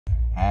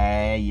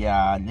Hey,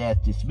 y'all,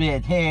 Lester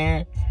Smith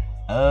here.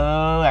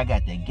 Oh, I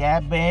got the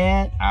Gap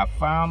Band. I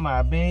found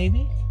my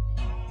baby.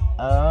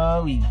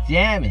 Oh, we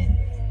jamming.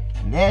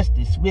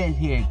 Lester Smith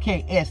here,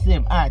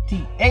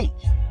 KSMITH.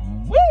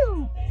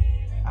 Woo!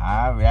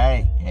 All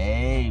right,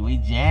 hey, we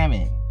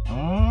jamming.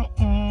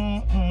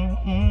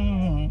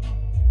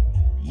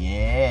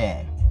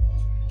 Yeah.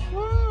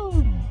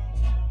 Woo!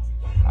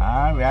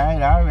 All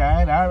right, all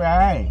right, all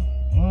right.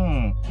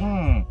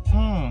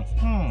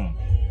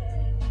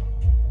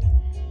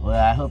 Well,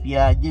 I hope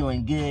y'all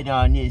doing good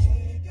on this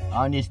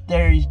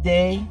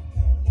Thursday.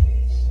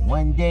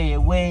 One day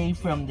away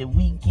from the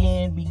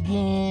weekend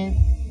begin.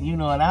 You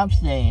know what I'm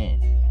saying?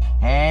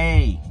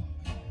 Hey,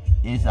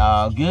 it's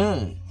all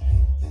good.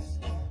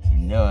 You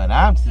know what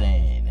I'm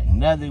saying?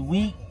 Another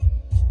week,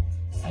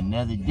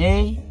 another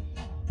day.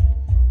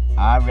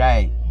 All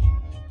right.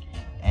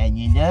 And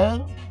you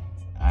know,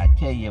 I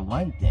tell you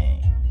one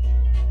thing.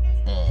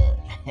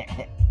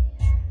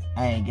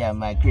 I ain't got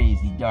my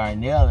crazy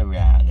Darnell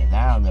around because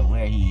I don't know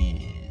where he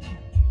is.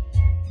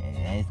 And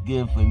that's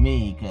good for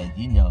me because,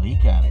 you know, he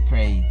kind of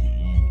crazy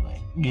anyway.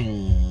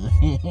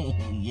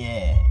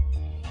 Yeah.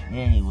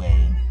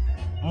 Anyway.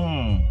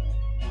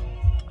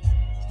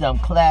 Some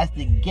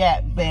classic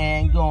Gap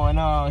Band going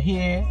on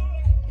here.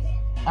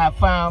 I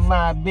found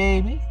my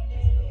baby.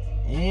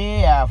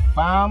 Yeah, I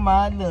found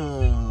my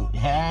love.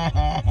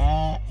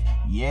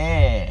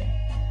 Yeah.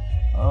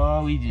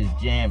 Oh, we just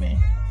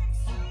jamming.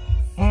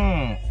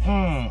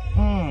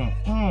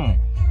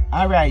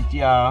 All right,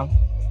 y'all.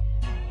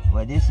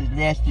 Well, this is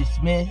Lester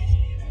Smith.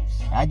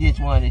 I just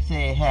want to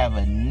say have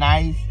a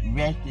nice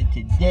rest of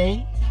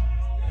today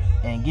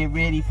and get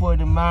ready for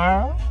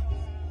tomorrow,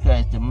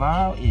 because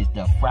tomorrow is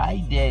the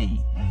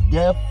Friday.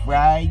 The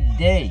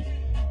Friday.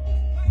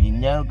 You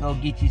know, go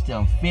get you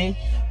some fish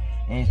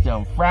and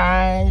some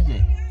fries,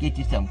 and get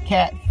you some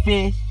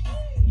catfish.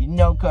 You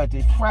know, because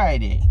it's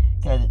Friday.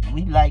 Because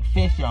we like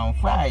fish on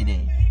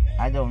Friday.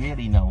 I don't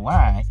really know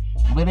why.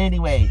 But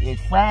anyway, it's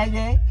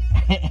Friday.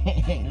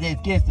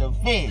 Let's get some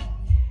fish.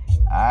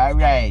 All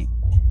right.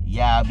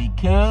 Y'all be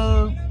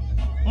cool.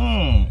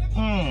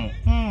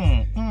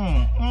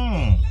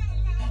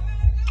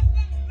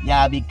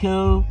 Y'all be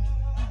cool.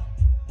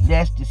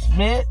 Lester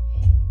Smith.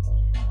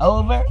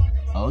 Over.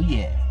 Oh,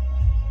 yeah.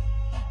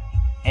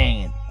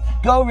 And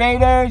go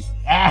Raiders.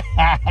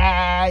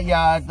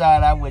 Y'all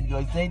thought I wasn't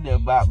going to say nothing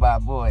about my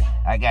boy.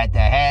 I got the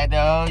hat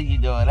on. You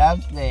know what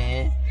I'm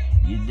saying.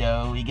 You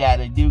know, we got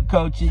a new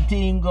coaching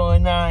team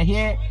going on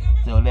here.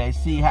 So let's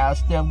see how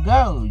stuff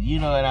goes. You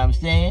know what I'm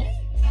saying?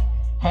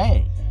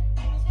 Hey,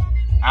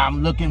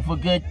 I'm looking for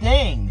good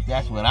things.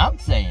 That's what I'm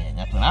saying.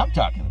 That's what I'm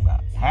talking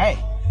about. Hey,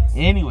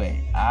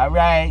 anyway, all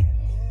right.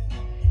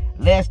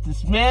 Lester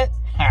Smith,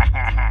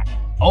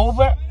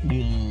 over,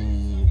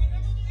 good,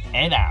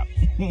 and out.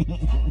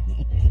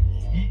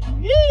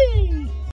 Yay!